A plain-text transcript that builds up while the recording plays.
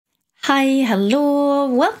Hi, hello,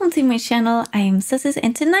 welcome to my channel. I am Sessis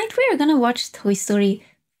and tonight we are gonna watch Toy Story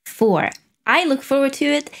 4. I look forward to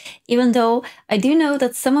it, even though I do know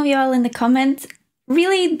that some of y'all in the comments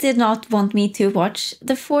really did not want me to watch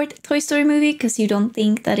the fourth Toy Story movie because you don't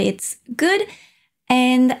think that it's good.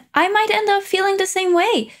 And I might end up feeling the same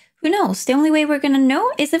way. Who knows? The only way we're gonna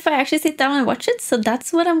know is if I actually sit down and watch it. So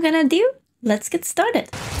that's what I'm gonna do. Let's get started.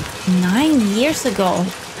 9 years ago.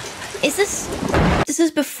 Is this is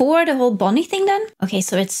before the whole Bonnie thing then? Okay,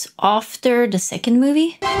 so it's after the second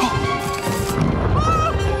movie.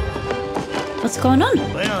 What's going on?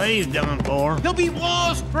 Well, he's done for. He'll be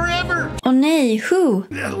lost forever. Oh nej, who?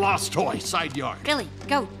 The lost toy, side yard. Billy,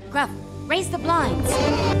 go, Gruff, raise the blinds.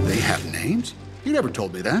 They have names? You never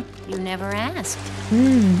told me that. You never asked.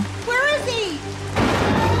 Where is he?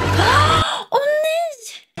 Oh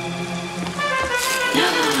nej!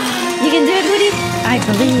 You can do it, Woody. I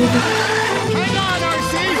believe. Hang on,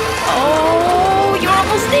 RC. Oh, you're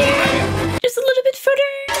almost there. Just a little bit further.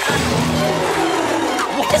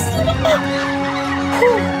 Just a little.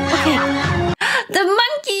 Oh. Okay. The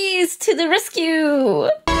monkeys to the rescue.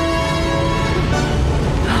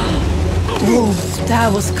 Oh,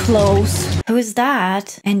 that was close. Who is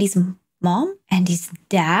that? Andy's mom? Andy's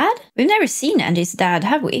dad? We've never seen Andy's dad,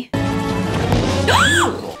 have we?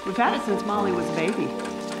 We've had it since Molly was a baby.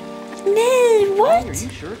 No, what? Are you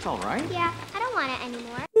sure it's all right? Yeah, I don't want it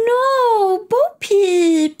anymore. No, Bo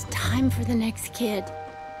Peep. Time for the next kid.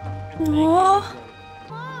 Aww.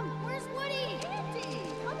 Mom, where's Woody? Andy,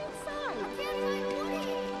 come inside. I can't find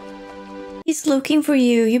Woody. He's looking for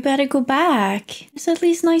you. You better go back. It's at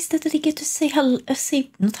least nice that they get to say hello.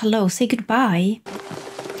 Not hello. Say goodbye.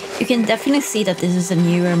 You can definitely see that this is a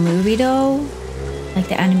newer movie, though. Like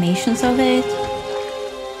the animations of it.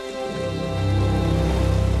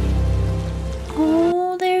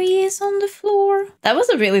 Oh, there he is on the floor. That was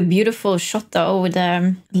a really beautiful shot, though, with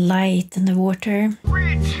the light and the water.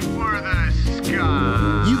 Reach for the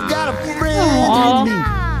sky. You've got a friend in me.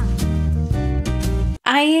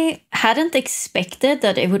 I hadn't expected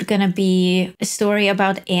that it would gonna be a story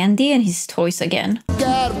about Andy and his toys again.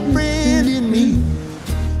 Got a friend in me.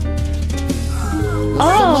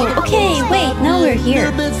 Oh, okay, wait, now we're here.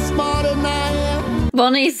 A bit smarter than I am.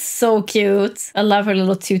 Bonnie is so cute. I love her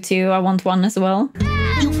little tutu. I want one as well.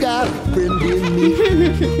 You got a friend in me.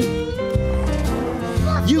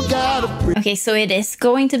 You got a friend. Okay, so it is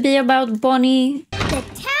going to be about Bonnie. The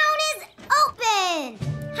town is open.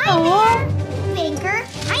 Hi there, banker.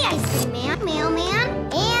 Hi, ice cream man, mailman,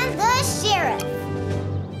 and the sheriff.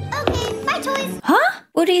 Okay, bye, toys. Huh?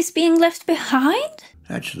 Woody is being left behind?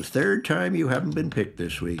 That's the third time you haven't been picked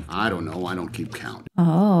this week. I don't know. I don't keep count.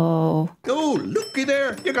 Oh. Oh, looky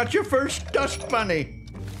there. You got your first dust bunny.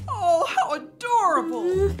 Oh, how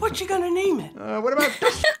adorable! What you gonna name it? What about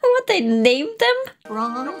What, they named them?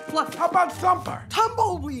 Ron, Fluff, how about Thumper?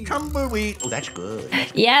 Tumbleweed. Tumbleweed. Oh, that's good.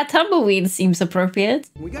 Yeah, Tumbleweed seems appropriate.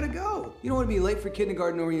 We gotta go. You don't want to be late for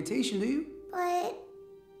kindergarten orientation, do you? But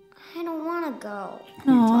I don't want to go.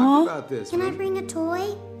 We Aww. talked about this. Can I bring a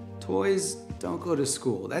toy? Toys don't go to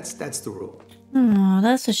school. That's the rule. Oh,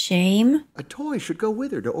 that's a shame. A toy should go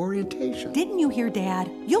with her to orientation. Didn't you hear, Dad?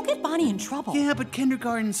 You'll get Bonnie in trouble. Yeah, but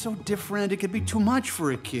kindergarten's so different. It could be too much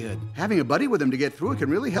for a kid. Having a buddy with him to get through it can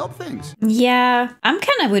really help things. Yeah, I'm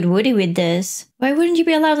kind of with Woody with this. Why wouldn't you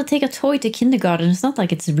be allowed to take a toy to kindergarten? It's not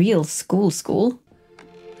like it's real school.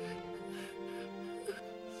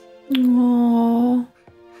 Oh,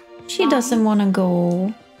 she doesn't want to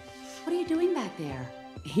go. What are you doing back there?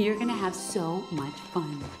 You're gonna have so much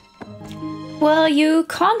fun. Well, you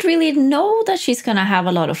can't really know that she's gonna have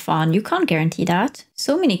a lot of fun. You can't guarantee that.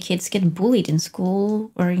 So many kids get bullied in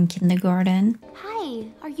school or in kindergarten. Hi,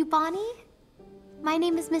 are you Bonnie? My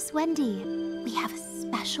name is Miss Wendy. We have a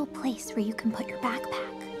special place where you can put your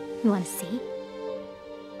backpack. You want to see?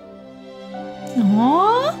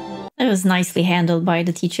 Aww. That was nicely handled by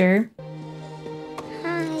the teacher.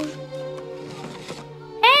 Hi.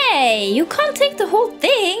 Hey, you can't take the whole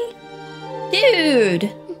thing.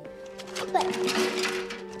 Dude. But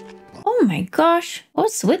Oh my gosh.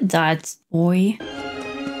 What's with that boy?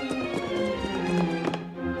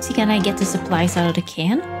 Is he gonna get the supplies out of the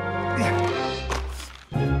can?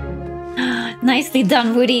 Nicely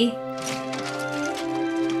done, Woody.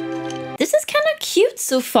 This is kind of cute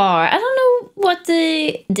so far. I don't know what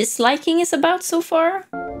the disliking is about so far.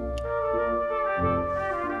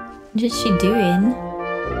 What is she doing?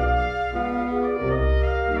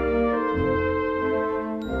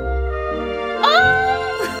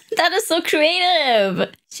 Oh, that is so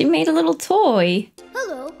creative. She made a little toy.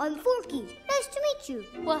 hello, I'm Forky. Nice nice to meet you.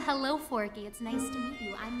 Well, hello, Forky. It's nice to meet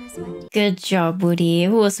you. I'm Miss Wendy. Good job, Woody. It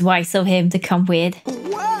was wise of him to come with.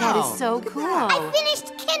 Wow! That is so cool. I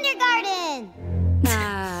finished kindergarten.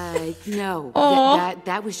 No. Aw.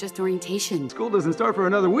 That was just orientation. School doesn't start for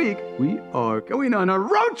another week. We are going on a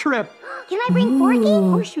road trip. Can I bring Forky?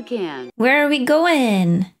 Of course you can. Where are we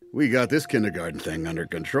going? We got this kindergarten thing under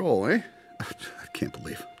control, eh? I can't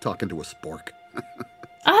believe I'm talking to a spork. Oh,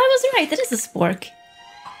 I was right. It is a spork.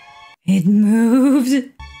 It moved.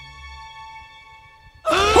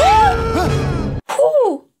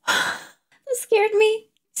 Ooh, that scared me.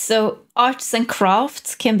 So arts and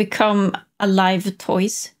crafts can become alive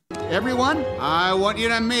toys. Everyone, I want you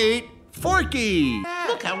to meet Forky.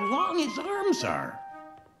 Look how long his arms are.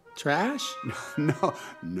 Trash? No,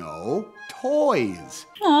 toys.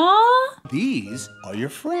 Aww. These are your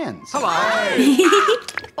friends.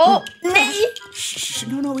 Oh, nee. Shh,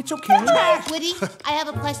 no, it's okay. Woody, I have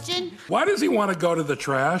a question. Why does he want to go to the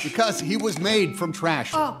trash? Because he was made from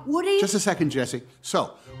trash. Oh, Woody? Just a second, Jesse.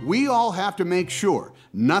 So, we all have to make sure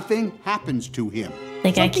nothing happens to him.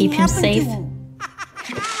 They gotta keep him safe.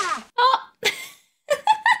 Oh.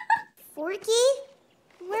 Forky?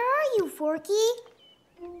 Where are you, Forky?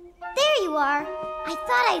 There you are. I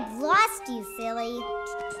thought I'd lost you, silly.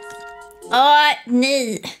 Oh,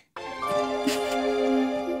 nee.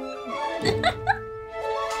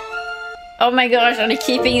 Oh my gosh, are they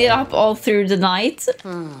keeping it up all through the night?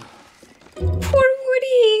 Poor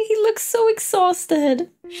Woody, he looks so exhausted.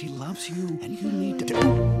 She loves you, and you need to...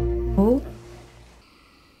 Oh.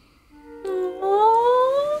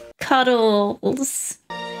 Aww. Cuddles.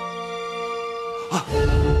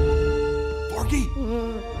 Forky?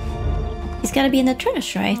 He's gotta be in the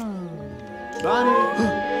trash, right? Bonnie!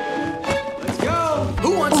 Let's go!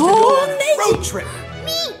 Who wants to Oh, go on a amazing. road trip?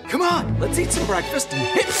 Me! Come on, let's eat some breakfast and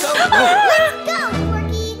hit the road. Let's go,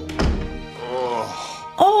 Forky!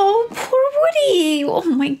 Oh, poor Woody. Oh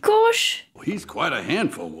my gosh. He's quite a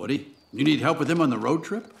handful, Woody. You need help with him on the road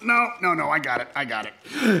trip? No, I got it.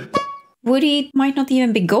 Woody might not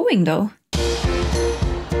even be going though.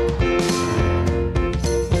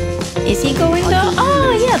 Is he going though?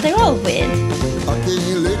 Oh yeah, they're all with.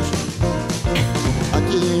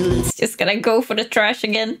 It's just gonna go for the trash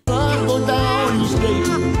again. Oh,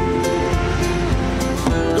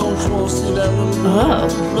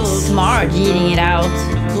 smart eating it out.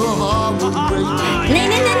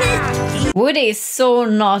 Nee. Woody is so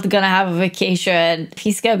not gonna have a vacation.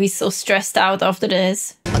 He's gonna be so stressed out after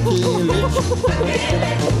this.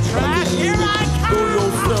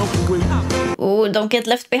 Oh, don't get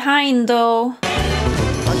left behind though.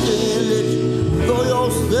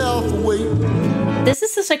 This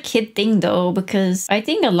is such a kid thing though, because I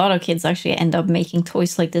think a lot of kids actually end up making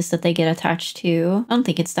toys like this that they get attached to. I don't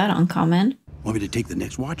think it's that uncommon. Want me to take the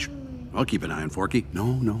next watch? I'll keep an eye on Forky.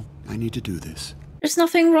 No, I need to do this. There's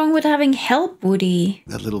nothing wrong with having help, Woody.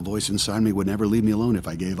 That little voice inside me would never leave me alone if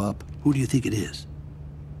I gave up. Who do you think it is?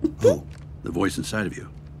 Who? The voice inside of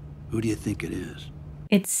you. Who do you think it is?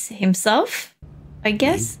 It's himself, I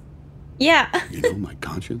guess. Yeah. You know, my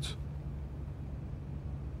conscience.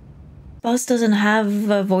 Buzz doesn't have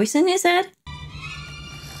a voice in his head.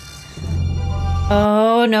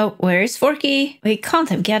 Oh no, where's Forky? He can't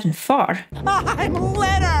have gotten far. I'm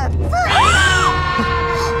litter!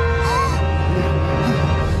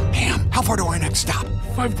 Pam, how far do I next stop?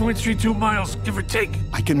 5.32 miles, give or take.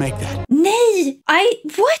 I can make that. Nay,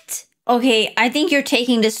 what? Okay, I think you're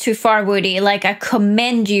taking this too far, Woody. Like, I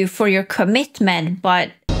commend you for your commitment,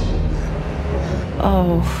 but...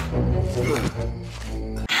 Oh.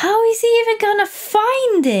 How is he even gonna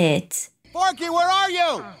find it? Forky, where are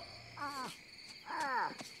you?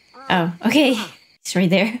 Oh, okay. It's right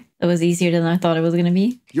there. That was easier than I thought it was gonna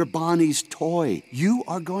be. You're Bonnie's toy. You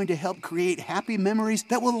are going to help create happy memories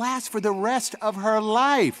that will last for the rest of her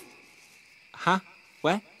life. Huh?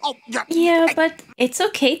 What? Oh, yeah. Yeah, but it's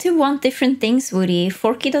okay to want different things, Woody.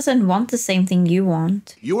 Forky doesn't want the same thing you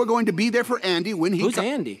want. You are going to be there for Andy when he Who's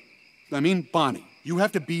Andy? I mean, Bonnie. You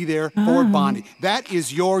have to be there for Bonnie. That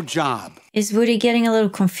is your job. Is Woody getting a little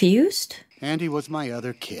confused? Andy was my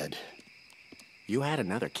other kid. You had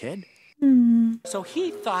another kid? So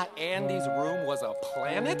he thought Andy's room was a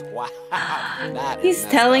planet? Wow. He's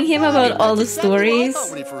telling him about all the stories.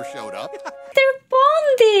 When he first showed up. They're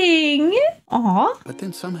bonding. Aw. But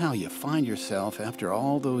then somehow you find yourself, after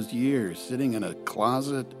all those years, sitting in a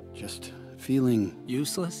closet, just feeling...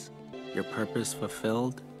 Useless? Your purpose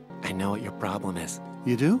fulfilled? I know what your problem is.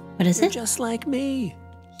 You do? What is You're it? just like me.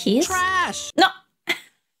 He is? Trash! No.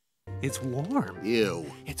 It's warm. Ew.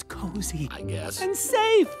 It's cozy. I guess. And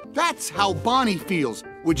safe. That's how Bonnie feels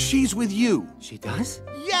when she's with you. She does?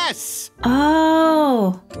 Yes!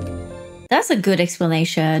 Oh, that's a good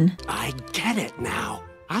explanation. I get it now.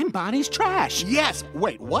 I'm Bonnie's trash. Yes!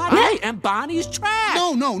 Wait, what? I am Bonnie's trash.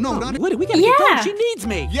 No, not... Woody, we gotta get going. She needs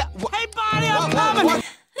me. Yeah. Hey, Bonnie, I'm coming.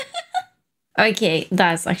 Okay,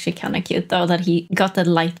 that's actually kind of cute though that he got the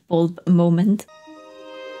light bulb moment.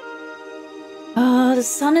 Oh, the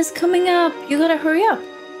sun is coming up. You gotta hurry up.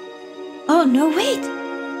 Oh, no, wait.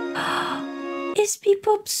 It's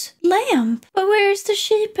Bebop's lamp. But where's the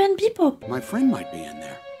sheep and Bebop? My friend might be in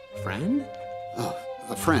there. Friend? Oh,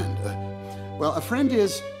 a friend. Well, a friend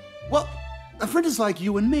is... Well, a friend is like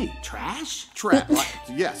you and me. Trash? Trash.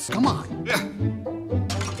 Yes, come on.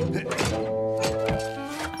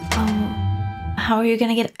 How are you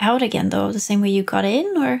gonna get out again though? The same way you got in,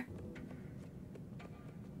 or?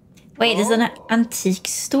 Wait, is it an antique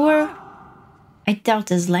store? I doubt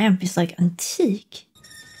this lamp is like antique.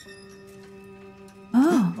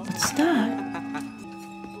 Oh, what's that?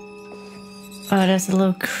 Oh, that's a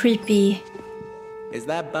little creepy. Is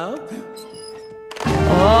that Bo?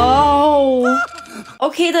 Oh!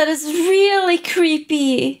 Okay, that is really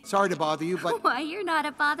creepy. Sorry to bother you, but... Why, you're not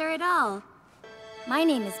a bother at all. My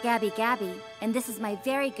name is Gabby, and this is my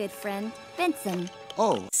very good friend, Vincent.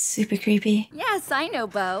 Oh. Super creepy. Yes, I know,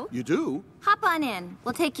 Bo. You do? Hop on in.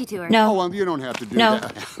 We'll take you to her. No. Oh, you don't have to do No.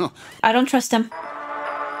 that. I don't trust him.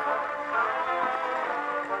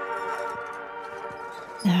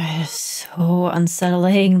 That is so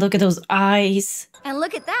unsettling. Look at those eyes. And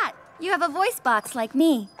look at that. You have a voice box like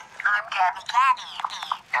me. I'm Gabby,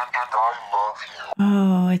 and I love you.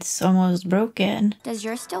 Oh, it's almost broken. Does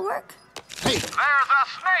yours still work? Hey. There's a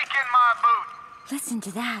snake in my boot. Listen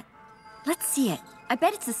to that. Let's see it. I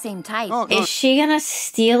bet it's the same type. Oh, no. Is she gonna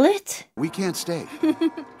steal it? We can't stay.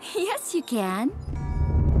 Yes, you can.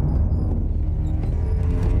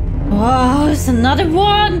 Oh, there's another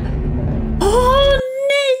one! Oh, no!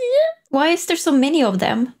 Why is there so many of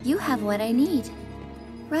them? You have what I need.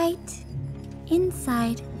 Right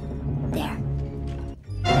inside there.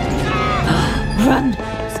 Run!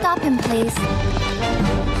 Stop him, please.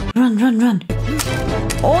 Run, run, run.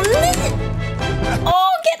 Oh, no!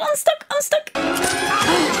 Oh, get unstuck, unstuck.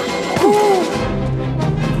 Oh.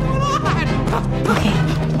 Okay.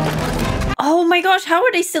 Oh my gosh, how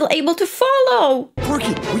are they still able to follow? Forky,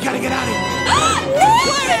 we gotta get out of here. No!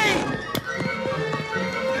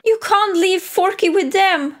 You can't leave Forky with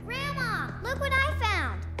them. Grandma, look what I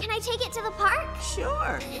found. Can I take it to the park?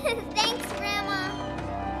 Sure. Thanks, Grandma.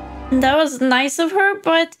 That was nice of her,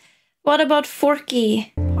 but what about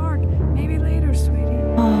Forky? Park. Maybe later, sweetie.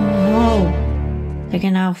 Oh, they're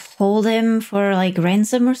gonna hold him for like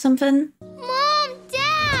ransom or something? Mom,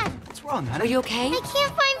 Dad! What's wrong, honey? Are you okay? I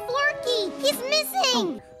can't find Forky. He's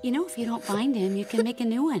missing. You know, if you don't find him, you can make a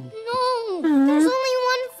new one. No, there's only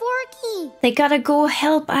one Forky. They gotta go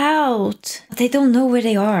help out. They don't know where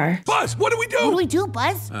they are. Buzz, what do we do? What do we do,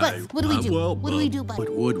 Buzz? Buzz, what do we do? Well, what do we do, Buzz? What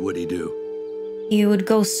would Woody do? You would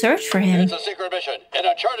go search for him. It's a secret mission in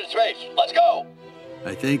uncharted space. Let's go.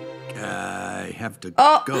 I think I have to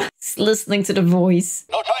Oh, go. he's listening to the voice.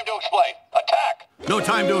 No time to explain. Attack. No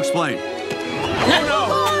time to explain.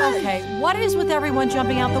 Okay, what is with everyone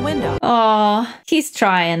jumping out the window? Oh, he's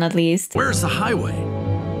trying at least. Where's the highway?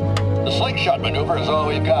 The slingshot maneuver is all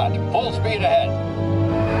we've got. Full speed ahead.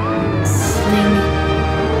 Sling.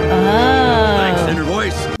 Thanks, Oh. inner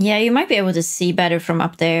voice. Yeah, you might be able to see better from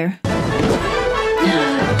up there.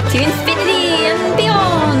 To infinity and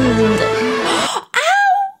beyond. Ow!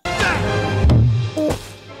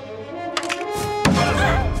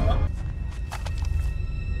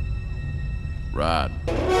 Rod.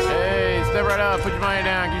 Hey, step right up. Put your money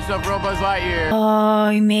down. Get yourself real Buzz Lightyear. Oh,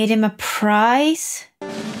 you made him a prize?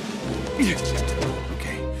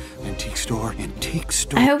 Okay, antique store, antique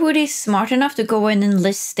store. I hope Woody's smart enough to go in and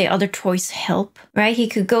list the other toys' help, right? He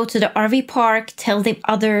could go to the RV park, tell the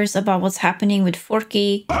others about what's happening with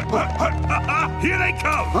Forky. Here they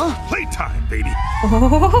come. Huh? Playtime, baby.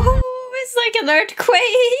 Oh, it's like an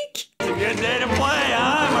earthquake. Good day to play,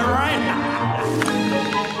 huh? Am I right?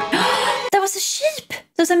 That was a sheep.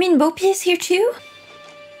 Does that mean Bo Peep is here too?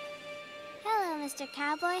 Hello, Mr.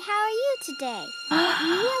 Cowboy. How are you today? Do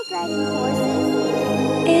you like riding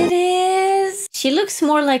horses? It is. She looks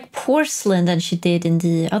more like porcelain than she did in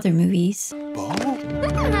the other movies. Bo?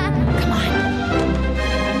 Come on.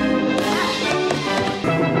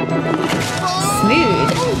 Smooth.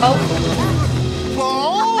 Oh. Bo?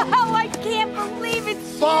 Oh, I can't believe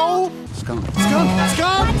it's Bo? Skunk. Skunk.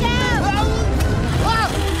 Skunk. Watch out!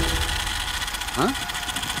 Huh?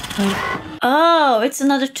 Oh, it's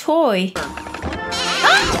another toy. Oh,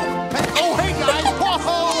 hey, guys. Whoa,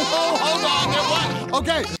 hold on.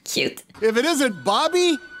 Okay. Cute. If it isn't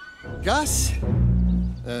Bobby, Gus,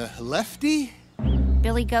 Lefty.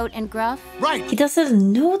 Billy Goat and Gruff? Right. He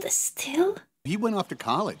doesn't know this still? He went off to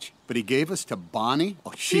college, but he gave us to Bonnie.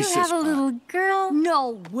 Oh, she's You have a little girl?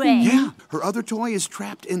 No way. Yeah, her other toy is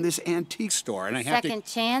trapped in this antique store, and I have Second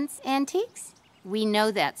Chance Antiques? We know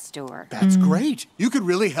that store. That's great. You could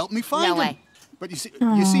really help me find him. No way. But you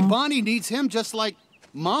see, Bonnie needs him just like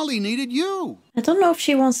Molly needed you. I don't know if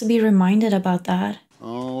she wants to be reminded about that.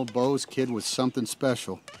 Oh, Bo's kid was something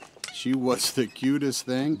special. She was the cutest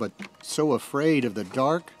thing, but so afraid of the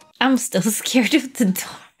dark. I'm still scared of the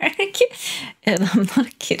dark. And I'm not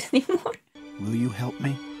a kid anymore. Will you help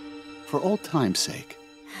me? For old time's sake.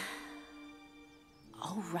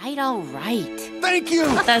 All right. Thank you!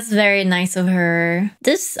 That's very nice of her.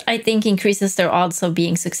 This, I think, increases their odds of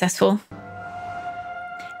being successful.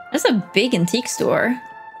 There's a big antique store.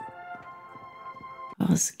 Oh,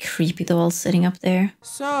 this creepy doll sitting up there.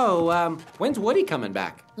 So, when's Woody coming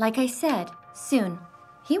back? Like I said, soon.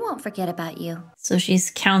 He won't forget about you. So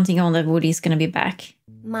she's counting on that Woody's gonna be back.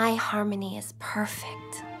 My harmony is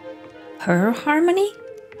perfect. Her harmony?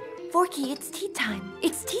 Forky, it's tea time.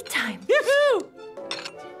 It's tea time. Yoo-hoo!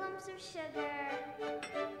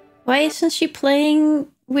 Why isn't she playing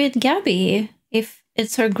with Gabby if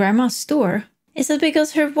it's her grandma's store? Is it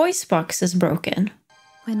because her voice box is broken?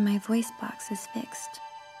 When my voice box is fixed,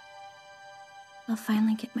 I'll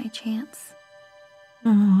finally get my chance.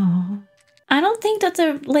 Oh. I don't think that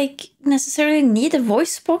they necessarily need a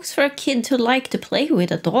voice box for a kid to like to play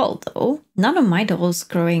with a doll, though. None of my dolls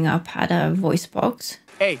growing up had a voice box.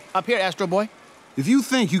 Hey, up here, Astro Boy. If you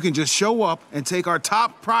think you can just show up and take our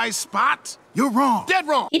top prize spot, you're wrong. Dead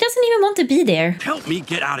wrong. He doesn't even want to be there. Help me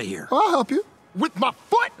get out of here. I'll help you. With my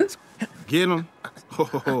foot. Get him. Ho,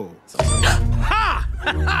 ho, ho. Ha!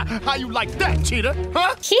 How you like that, cheater?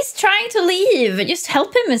 Huh? He's trying to leave. Just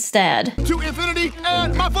help him instead. To infinity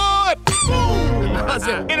and my foot.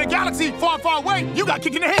 Boom! In a galaxy far, far away, you got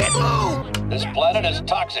kicked in the head. Boom! This planet is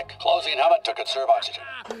toxic. Close the inhabitant to conserve oxygen.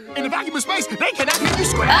 In the vacuum of space, they cannot hear you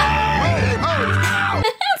scream. Ow!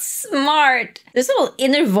 Smart. This little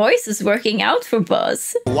inner voice is working out for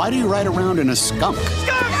Buzz. Why do you ride around in a skunk?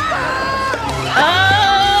 Oh!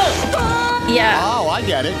 Yeah. Oh, I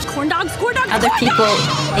get it. Corn dogs, corn dogs. Other people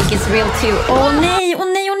think it's real too. Oh, nee, oh,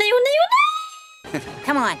 nee, oh, nee, oh, nee, oh, nee.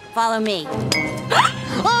 Come on, follow me.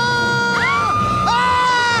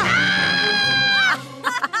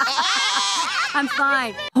 I'm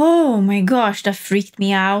fine. Oh my gosh, that freaked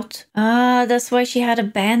me out. That's why she had a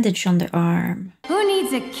bandage on the arm. Who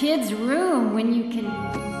needs a kid's room when you can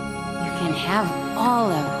have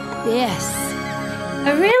all of this?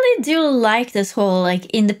 I really do like this whole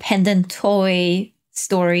independent toy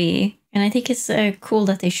story. And I think it's cool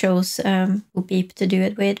that they chose Bo Peep to do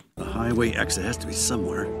it with. The highway exit has to be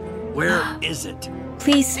somewhere. Where is it?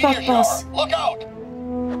 Please spot Boss. Look out!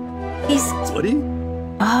 Please. Woody?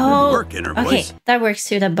 Oh, work, inner okay, voice. that works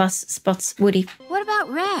too. That Buzz spots Woody. What about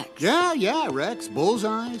Rex? Yeah, Rex,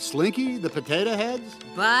 Bullseye, Slinky, the potato heads.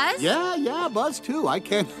 Buzz? Yeah, Buzz too. I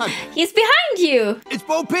cannot. He's behind you. It's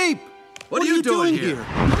Bo Peep. What are you doing here?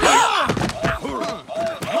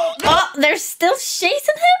 Oh, they're still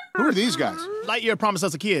chasing him? Who are these guys? Lightyear promised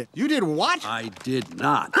us a kid. You did what? I did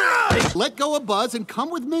not. Hey, let go of Buzz and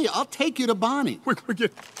come with me. I'll take you to Bonnie. We're getting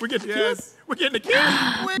the kid. We're getting the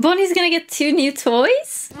kid. Bonnie's gonna get 2 new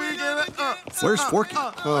toys? Where's Forky?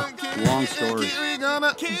 Long story.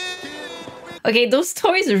 Okay, those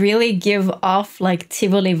toys really give off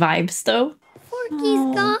Tivoli vibes though.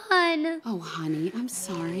 Forky's gone. Oh, honey, I'm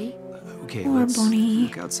sorry. Okay, Poor let's Bonnie.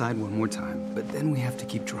 look outside one more time, but then we have to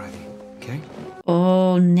keep driving, okay?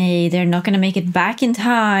 Oh, nay, they're not gonna make it back in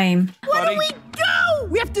time. What do we do?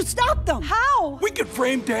 We have to stop them. How? We could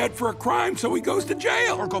frame Dad for a crime so he goes to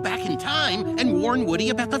jail. Or go back in time and warn Woody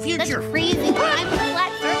about the future. That's crazy. Time for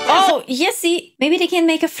flat surface. Oh, yes, see, maybe they can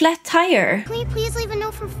make a flat tire. Can we please leave a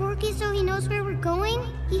note for Forky so he knows where we're going?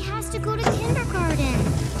 He has to go to kindergarten.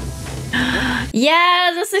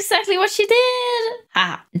 Yeah, that's exactly what she did.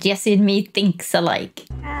 Ah, Jessie and me thinks alike.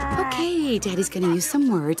 Okay, Daddy's gonna use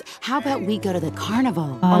some words. How about we go to the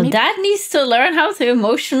carnival? Oh, Dad needs to learn how to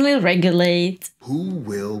emotionally regulate. Who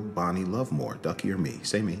will Bonnie love more, Ducky or me?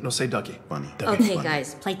 Say me. No, say Ducky. Bonnie. Okay,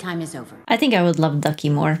 guys, playtime is over. I think I would love Ducky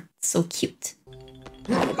more. So cute.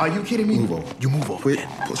 Are you kidding me? Move over. You move over. Quit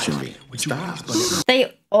pushing me. Stop.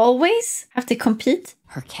 They always have to compete.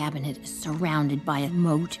 Her cabinet is surrounded by a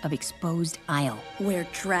moat of exposed isle. Where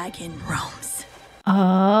dragon roams.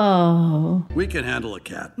 Oh. We can handle a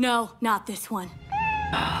cat. No, not this one.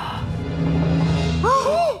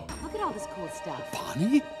 stuff.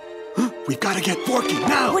 Bonnie? We've got to get working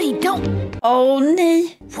now. Woody, don't. Oh,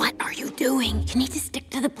 nee. What are you doing? You need to stick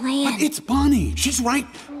to the plan. But it's Bonnie. She's right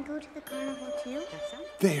Can we go to the carnival too?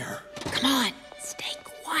 there. Come on, stay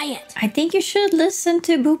quiet. I think you should listen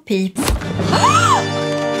to Bo Peep.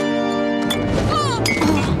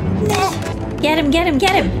 Get him, get him,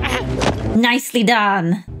 get him. Nicely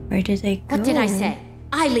done. Where did they go? What did I say?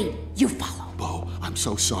 I lead, you follow. Bo, I'm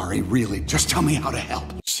so sorry, really. Just tell me how to help.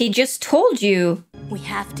 She just told you. We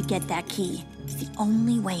have to get that key. It's the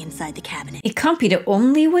only way inside the cabinet. It can't be the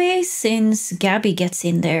only way since Gabby gets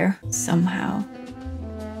in there somehow.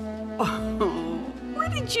 Where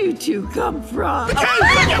did you two come from?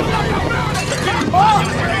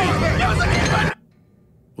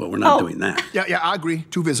 Well, we're not doing that. Yeah, I agree.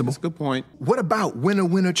 Too visible. That's a good point. What about winner,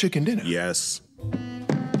 winner, chicken dinner? Yes.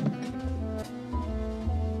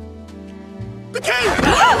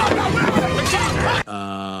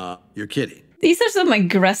 You're kidding. These are some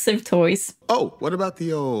aggressive toys. Oh, what about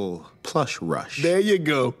the old plush rush? There you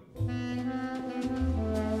go.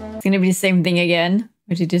 It's gonna be the same thing again.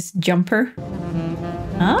 Would you just jump her?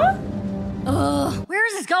 Huh? Ugh, where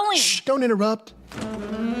is this going? Shh, don't interrupt.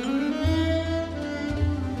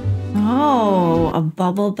 Oh, a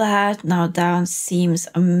bubble bath now down seems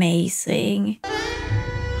amazing.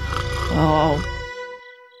 Oh.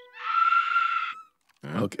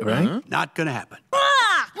 Okay, right? Not gonna happen.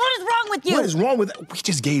 What is wrong with you? What is wrong with that? We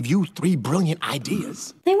just gave you 3 brilliant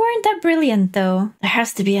ideas. They weren't that brilliant though. There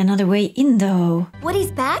has to be another way in though.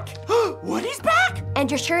 Woody's back? Woody's back? And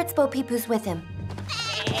you're sure it's Bo Peep who's with him?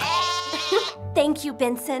 Thank you,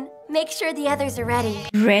 Benson. Make sure the others are ready.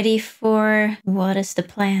 Ready for what is the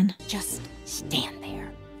plan? Just stand there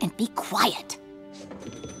and be quiet.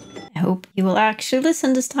 I hope you will actually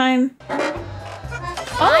listen this time.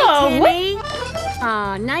 Hi, Timmy.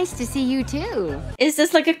 Aw, nice to see you too. Is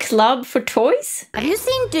this like a club for toys? Have you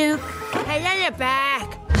seen Duke? Hey, on your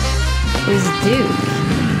back. Who's Duke?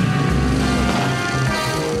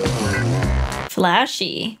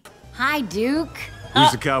 Flashy. Hi, Duke.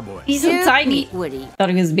 Who's the cowboy? He's so Duke, tiny. meet Woody. Thought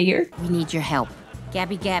he was bigger. We need your help.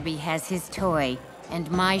 Gabby has his toy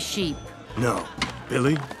and my sheep. No.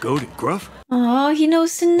 Billy, Goat, and Gruff? Oh, he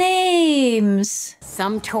knows the names.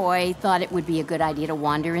 Some toy thought it would be a good idea to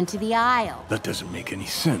wander into the aisle. That doesn't make any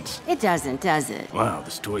sense. It doesn't, does it? Wow,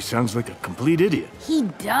 this toy sounds like a complete idiot. He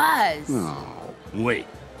does. Wait,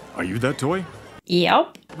 are you that toy?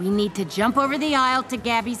 Yep. We need to jump over the aisle to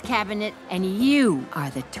Gabby's cabinet, and you are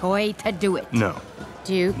the toy to do it. No.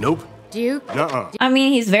 Duke? Nope. Duke? Nuh-uh. I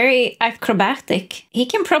mean, he's very acrobatic. He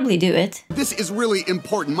can probably do it. This is really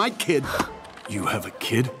important. My kid... You have a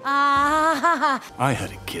kid? Ah! I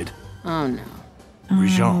had a kid. Oh, no.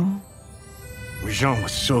 Rajan. Rajan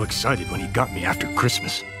was so excited when he got me after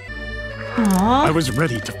Christmas. Aww. I was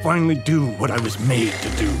ready to finally do what I was made to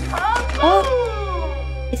do. Oh!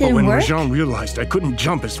 It But didn't when work? Rajan realized I couldn't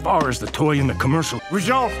jump as far as the toy in the commercial,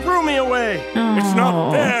 Rajan threw me away! It's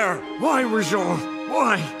not fair! Why, Rajan?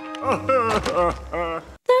 Why?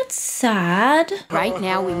 That's sad. Right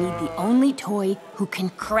now, we need the only toy who can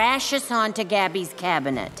crash us onto Gabby's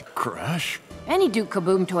cabinet. Crash? Any Duke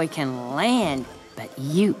Kaboom toy can land, but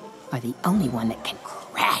you are the only one that can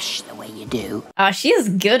crash the way you do. Oh, she is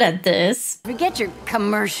good at this. Forget your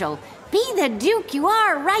commercial. Be the Duke you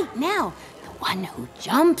are right now. The one who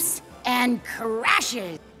jumps and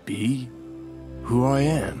crashes. Be who I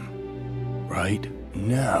am right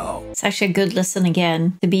now. It's actually a good lesson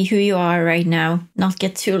again to be who you are right now. Not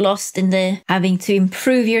get too lost in the having to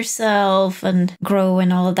improve yourself and grow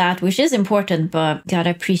and all of that, which is important, but gotta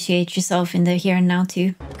appreciate yourself in the here and now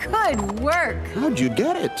too. Good work. How'd you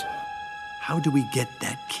get it? How do we get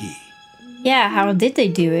that key? Yeah, how did they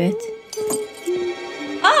do it?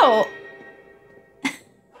 Oh!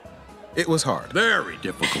 It was hard. Very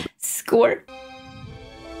difficult. Score.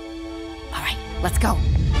 All right, let's go.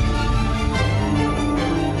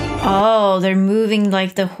 Oh, they're moving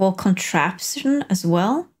like the whole contraption as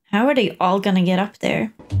well? How are they all gonna get up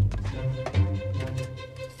there?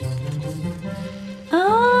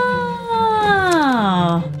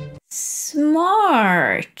 Oh,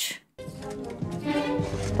 smart.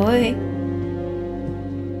 Boy.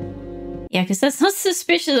 Yeah, because that's not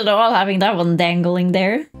suspicious at all having that one dangling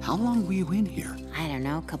there. How long were you in here? I don't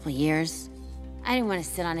know, a couple years. I didn't want to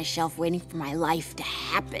sit on a shelf waiting for my life to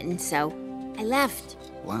happen, so I left.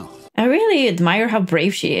 Wow. I really admire how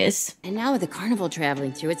brave she is. And now with the carnival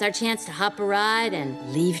traveling through, it's our chance to hop a ride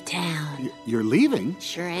and leave town. You're leaving?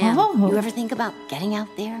 Sure am. Oh. You ever think about getting out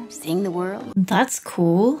there, seeing the world? That's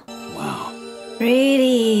cool. Wow.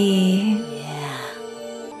 Pretty. Yeah.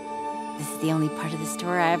 This is the only part of the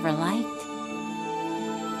store I ever liked.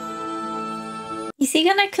 Is he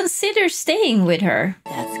gonna consider staying with her?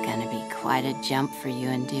 That's gonna be quite a jump for you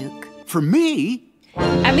and Duke. For me?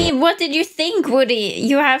 I mean, what did you think, Woody?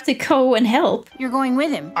 You have to go and help. You're going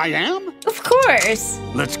with him. I am? Of course.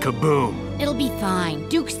 Let's kaboom. It'll be fine.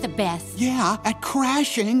 Duke's the best. Yeah, at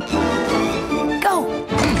crashing. Go!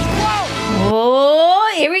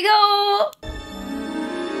 Oh, here we go.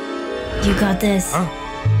 You got this. Huh?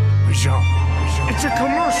 Jean. It's a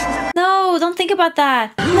commercial. No, don't think about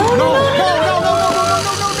that. No, no, no,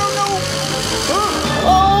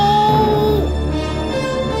 Oh!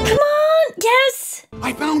 Come on! Yes!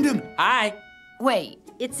 I found him! Hi. Wait,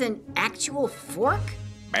 it's an actual fork?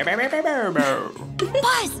 Buzz,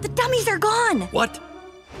 the dummies are gone. What?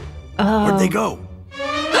 Oh. Where'd they go?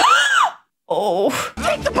 Oh.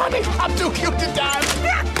 Take the bunny! I'm too cute to die!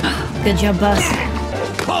 Good job, Buzz.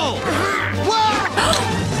 Pull!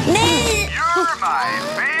 Nee! You're my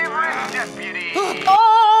favorite deputy.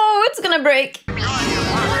 Oh, it's gonna break. For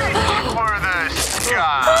the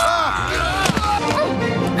sky.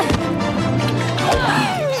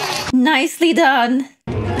 Nicely done.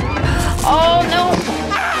 Oh, no.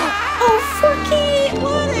 Oh, Forky.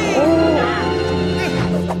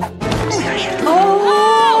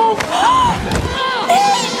 Oh.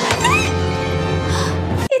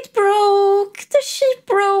 It broke. The sheep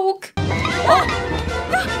broke.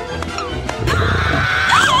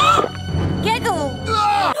 Giggle!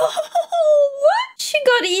 What? She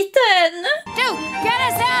got eaten. Duke, get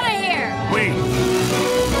us out of here! Wait.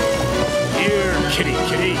 Here,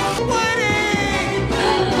 kitty.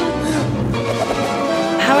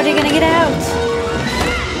 How are they gonna get out?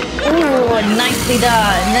 Oh, nicely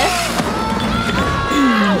done.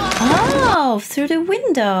 Oh, through the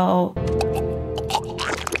window.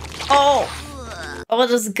 Oh, it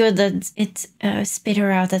was good that it spit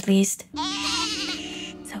her out at least.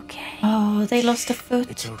 It's okay. Oh, they lost a foot.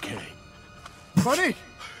 It's okay. Buddy,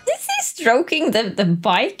 Is he stroking the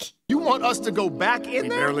bike? you want us to go back in We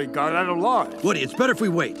there? barely got out alive. Woody, it's better if we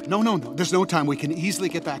wait. No. There's no time. We can easily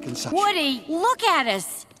get back inside. Woody, look at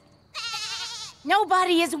us!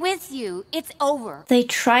 Nobody is with you. It's over. They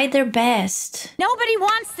tried their best. Nobody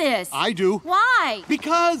wants this. I do. Why?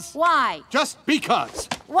 Because. Why? Just because.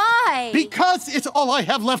 Why? Because it's all I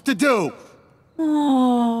have left to do.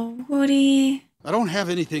 Oh, Woody. I don't have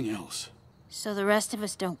anything else. So the rest of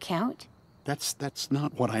us don't count? That's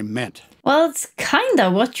not what I meant. Well, it's kinda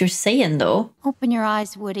what you're saying, though. Open your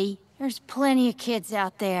eyes, Woody. There's plenty of kids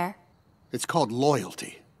out there. It's called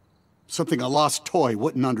loyalty. Something a lost toy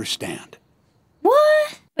wouldn't understand.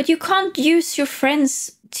 What? But you can't use your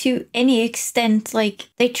friends to any extent. Like,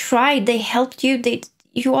 they tried, they helped you,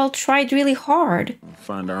 you all tried really hard.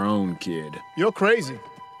 Find our own kid. You're crazy.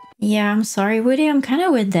 Yeah, I'm sorry, Woody. I'm kind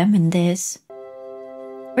of with them in this.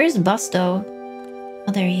 Where's Busto?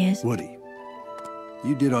 Oh, there he is. Woody,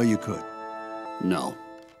 you did all you could. No.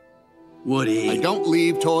 Woody. I don't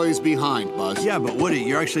leave toys behind, Buzz. Yeah, but Woody,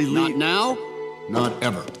 you're actually Not now, not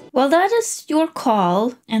ever. Well, that is your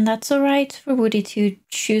call, and that's alright for Woody to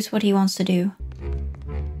choose what he wants to do.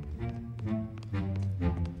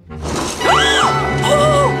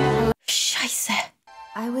 Scheiße.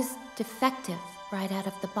 I was defective right out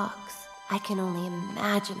of the box. I can only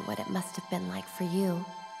imagine what it must have been like for you.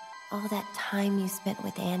 All that time you spent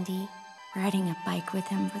with Andy, riding a bike with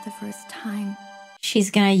him for the first time.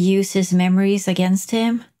 She's gonna use his memories against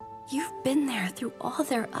him. You've been there through all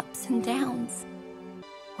their ups and downs.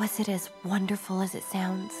 Was it as wonderful as it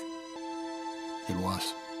sounds? It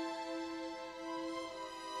was.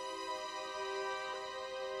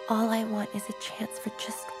 All I want is a chance for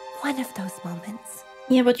just one of those moments.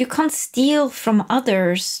 Yeah, but you can't steal from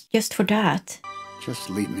others just for that. Just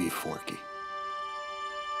leave me, Forky.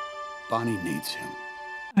 Bonnie needs him.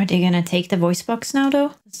 Are they gonna take the voice box now,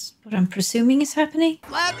 though? That's what I'm presuming is happening.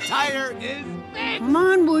 Flat tire is dead. Come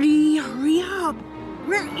on, Woody, hurry up.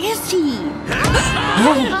 Where is he?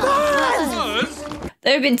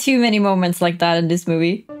 There have been too many moments like that in this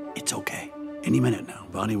movie. It's okay. Any minute now,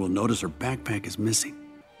 Bonnie will notice her backpack is missing.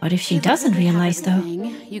 What if she doesn't realize, though?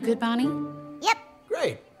 You good, Bonnie? Yep.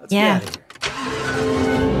 Great. Let's Yeah. get out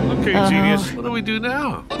of here. Okay, genius. What do we do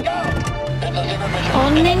now? Oh,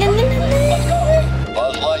 no, no, no, no, no.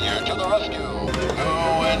 Buzz Lightyear to the rescue. To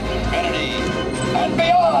infinity and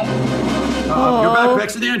beyond. Your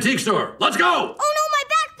backpack's in the antique store. Let's go! Oh no, my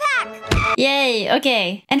backpack! Yay,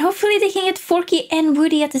 okay. And hopefully they can get Forky and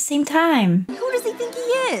Woody at the same time. Who does he think he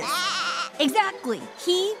is? Exactly.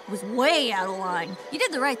 He was way out of line. You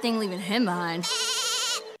did the right thing leaving him behind.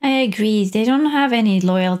 I agree. They don't have any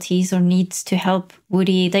loyalties or needs to help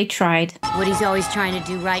Woody. They tried. Woody's always trying to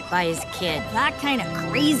do right by his kid. That kind of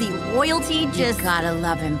crazy loyalty just... You gotta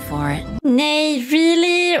love him for it. Nay,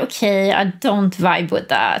 really? Okay, I don't vibe with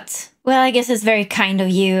that. Well, I guess it's very kind of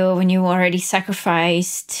you when you already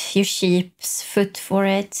sacrificed your sheep's foot for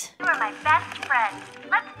it. You are my best friend.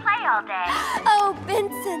 Let's play all day. Oh,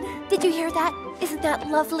 Benson, did you hear that? Isn't that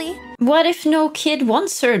lovely? What if no kid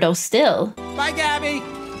wants her though still? Bye, Gabby.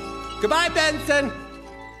 Goodbye, Benson.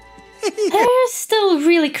 They're still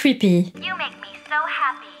really creepy. You make me so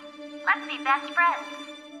happy. Let's be best friends.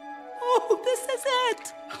 Oh, this is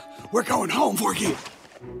it. We're going home, Forky.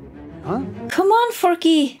 Huh? Come on,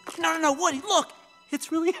 Forky. No, Woody, look.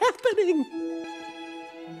 It's really happening.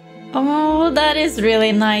 Oh, that is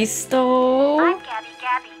really nice though. I'm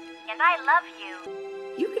Gabby, and I love you.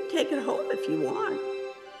 You can take it home if you want.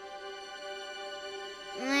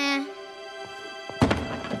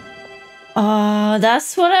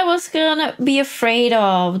 That's what I was gonna be afraid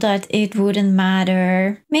of, that it wouldn't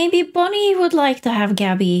matter. Maybe Bonnie would like to have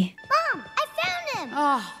Gabby. Mom, I found him!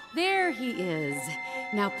 Oh, there he is.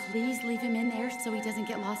 Now please leave him in there so he doesn't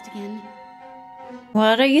get lost again.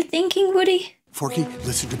 What are you thinking, Woody? Forky,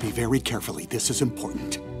 listen to me very carefully. This is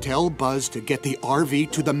important. Tell Buzz to get the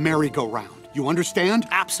RV to the merry-go-round. You understand?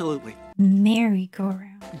 Absolutely. Merry-go-round.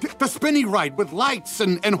 The spinny ride with lights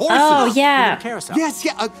and horses. Oh, yeah. Carousel. Yes,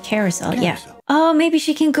 yeah. Carousel, yeah. Oh, maybe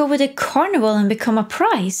she can go with a carnival and become a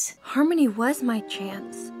prize. Harmony was my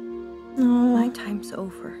chance. Oh. My time's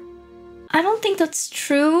over. I don't think that's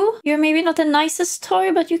true. You're maybe not the nicest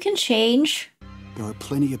toy, but you can change. There are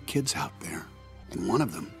plenty of kids out there, and one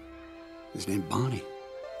of them is named Bonnie.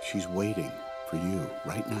 She's waiting for you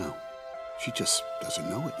right now. She just doesn't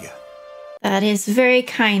know it yet. That is very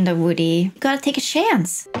kind of Woody. You gotta take a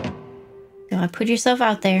chance. You gotta put yourself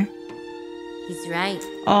out there. He's right.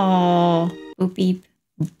 Oh, boop beep.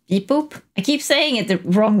 Beep boop. I keep saying it the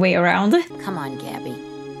wrong way around. Come on, Gabby.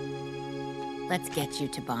 Let's get you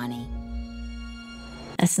to Bonnie.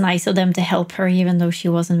 That's nice of them to help her, even though she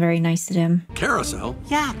wasn't very nice to them. Carousel?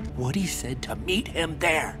 Yeah, Woody said to meet him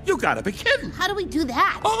there. You gotta be kidding. How do we do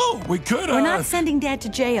that? Oh, we could have. We're not sending Dad to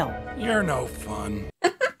jail. You're no fun.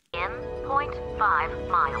 In 0.5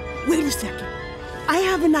 miles. Wait a second. I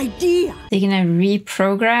have an idea. They're gonna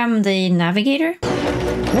reprogram the navigator?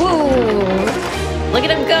 Whoa! Look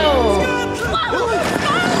at him go!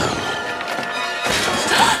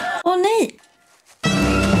 Oh, nee!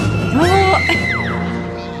 Oh.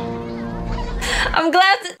 I'm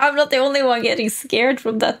glad I'm not the only one getting scared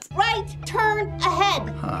from that. Right turn ahead.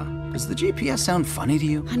 Huh. Does the GPS sound funny to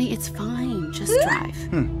you? Honey, it's fine. Just drive.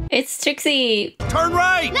 It's Trixie. Turn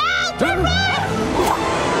right! No, turn right!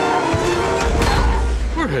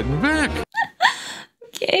 We're heading back.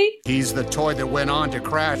 Okay. He's the toy that went on to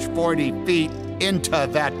crash 40 feet into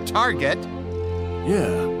that target.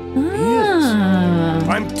 Yeah. Ah.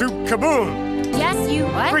 I'm to Kaboom. Yes, you.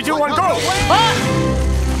 What? 3, 2, 1, go!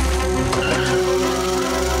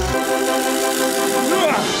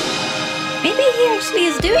 Maybe he actually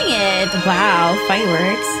is doing it. Wow,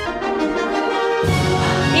 fireworks.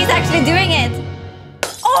 He's actually doing it.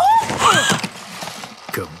 Oh!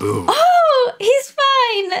 Kaboom. Oh, he's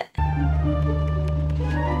fine.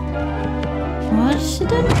 What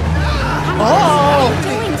should I? Oh! What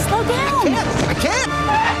are you doing? Slow down. I can't.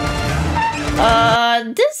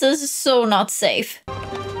 This is so not safe.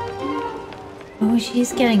 Oh,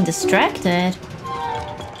 she's getting distracted.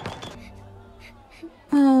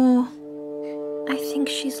 Oh. I think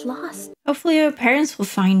she's lost. Hopefully her parents will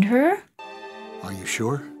find her. Are you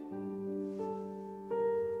sure?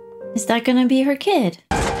 Is that gonna be her kid?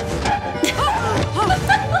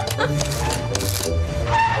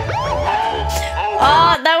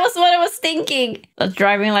 Oh, that was what I was thinking. That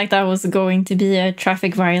driving like that was going to be a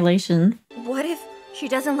traffic violation. What if she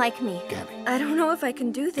doesn't like me? Gabby. I don't know if I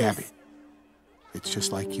can do this. Gabby, it's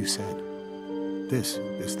just like you said. This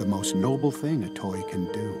is the most noble thing a toy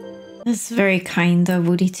can do. It's very kind of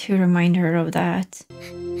Woody to remind her of that.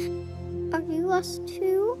 Are you lost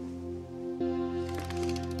too?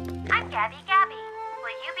 I'm Gabby.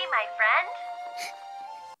 Will you be my friend?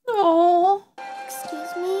 Oh.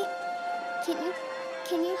 Excuse me?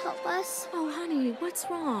 Can you help us? Oh, honey, what's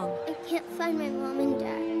wrong? I can't find my mom and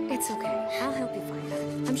dad. It's okay. I'll help you find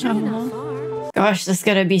them. I'm sure you're not far. Gosh, that's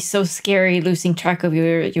gotta be so scary losing track of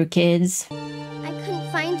your kids. I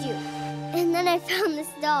couldn't find you. And then I found this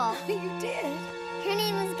doll. You did? Her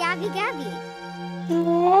name was Gabby.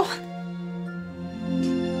 Oh.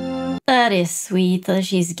 That is sweet that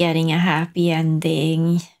she's getting a happy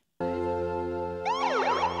ending.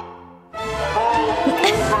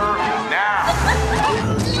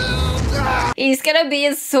 He's gonna be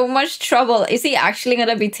in so much trouble. Is he actually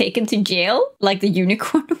gonna be taken to jail like the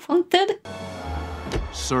unicorn wanted?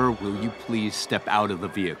 Sir, will you please step out of the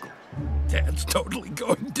vehicle? Dad's totally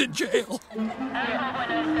going to jail.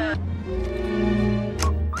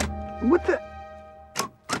 What the?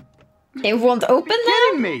 It won't open now?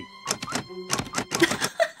 Kidding me?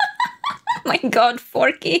 My God,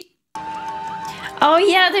 Forky. Oh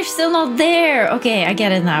yeah, they're still not there. Okay, I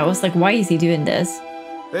get it now. I was like, why is he doing this?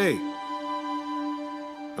 Hey.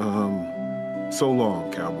 So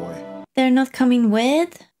long, cowboy. They're not coming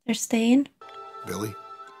with? They're staying? Billy,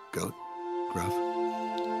 Goat, Gruff.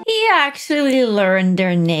 He actually learned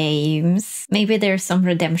their names. Maybe there's some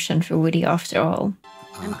redemption for Woody after all.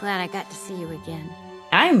 I'm glad I got to see you again.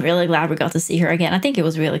 I'm really glad we got to see her again. I think it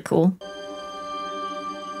was really cool.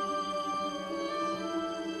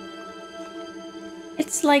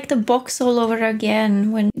 It's like the box all over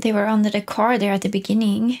again when they were under the car there at the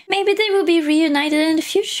beginning. Maybe they will be reunited in the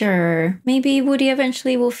future. Maybe Woody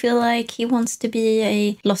eventually will feel like he wants to be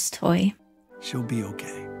a lost toy. She'll be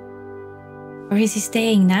okay. Or is he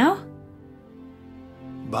staying now?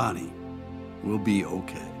 Bonnie will be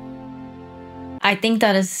okay. I think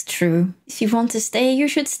that is true. If you want to stay, you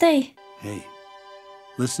should stay. Hey,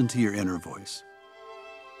 listen to your inner voice.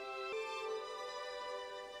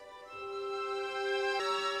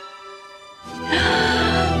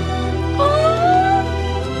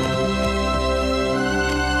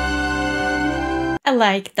 I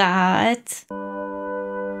like that.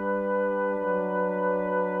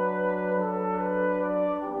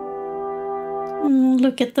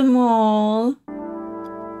 Look at them all.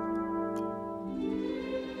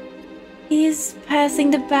 He's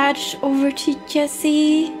passing the badge over to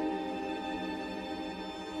Jessie.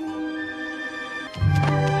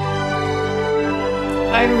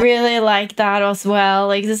 I really like that as well.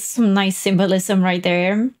 Like, this is some nice symbolism right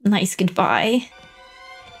there. Nice goodbye.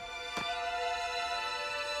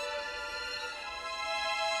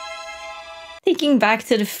 Thinking back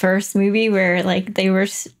to the first movie where like they were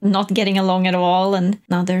not getting along at all and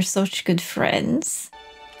now they're such good friends.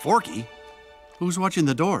 Forky? Who's watching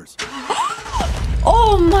the doors?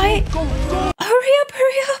 Oh my! Hurry up,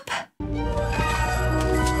 hurry up!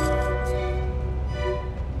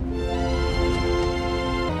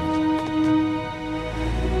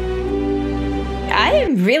 I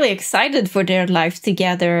am really excited for their life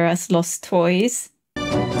together as lost toys.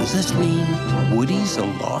 Does this mean Woody's a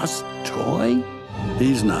lost toy?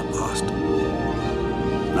 He's not lost.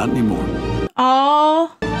 Not anymore.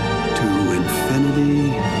 Oh. To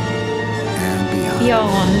infinity and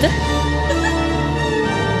beyond.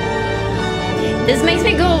 This makes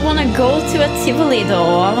me want to go to a Tivoli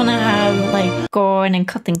though. I want to have like corn and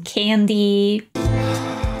cotton candy.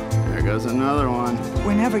 There goes another one.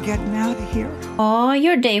 We're never getting out of here. Oh,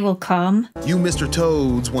 your day will come. You Mr.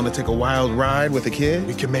 Toads want to take a wild ride with a kid?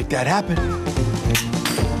 We can make that happen.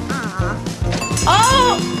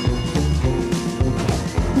 Oh!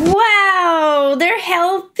 Wow! They're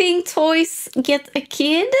helping toys get a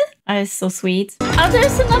kid? That is so sweet. Oh,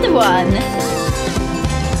 there's another one.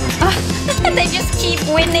 Oh, they just keep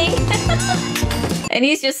winning. And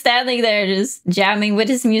he's just standing there just jamming with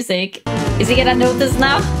his music. Is he gonna notice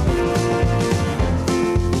now?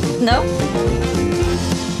 No?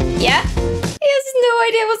 Yeah? He has no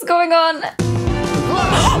idea what's going on.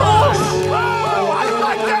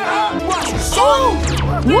 Oh!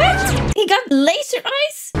 What? He got laser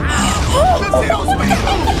eyes?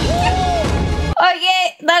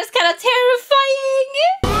 Okay, that's kind of terrifying.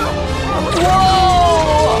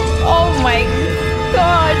 Whoa! Oh my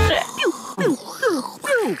gosh.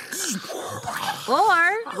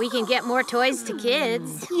 Or we can get more toys to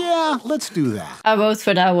kids. Yeah, let's do that. I vote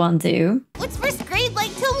for that one too. What's first grade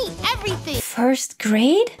like? Tell me everything. First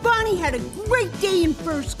grade? Bonnie had a great day in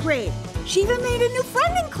first grade. She even made a new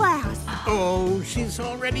friend in class. Oh, she's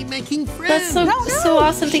already making friends. That's so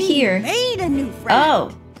awesome to hear. She made a new friend.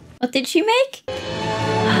 Oh, what did she make?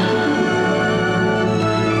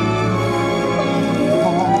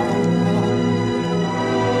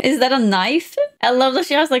 Is that a knife? I love that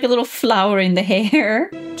she has like a little flower in the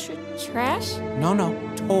hair. Trash? No,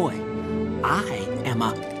 toy. I am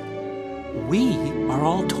a... We are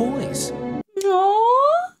all toys.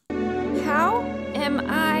 Aww. How am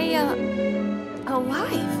I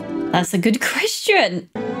alive? That's a good question.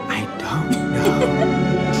 I don't know.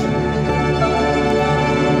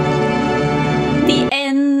 The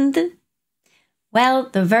end. Well,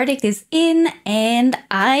 the verdict is in and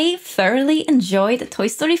I thoroughly enjoyed Toy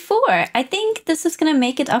Story 4. I think this is gonna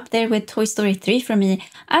make it up there with Toy Story 3 for me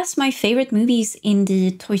as my favorite movies in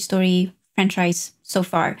the Toy Story franchise so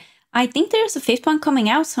far. I think there's a fifth one coming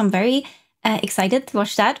out, so I'm very excited to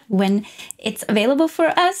watch that when it's available for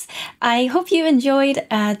us. I hope you enjoyed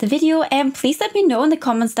the video, and please let me know in the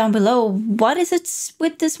comments down below, what is it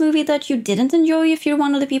with this movie that you didn't enjoy if you're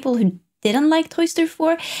one of the people who didn't like Toy Story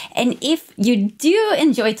 4? And if you do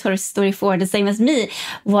enjoy Toy Story 4 the same as me,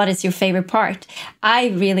 what is your favorite part? I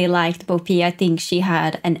really liked Bo Peep. I think she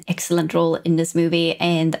had an excellent role in this movie,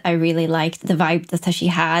 and I really liked the vibe that she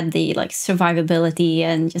had, the like survivability,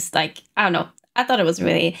 and just like, I don't know, I thought it was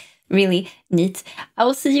really neat. I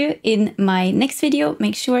will see you in my next video.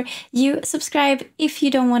 Make sure you subscribe if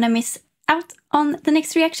you don't want to miss out on the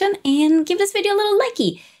next reaction, and give this video a little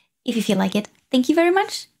likey if you feel like it. Thank you very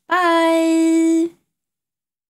much. Bye!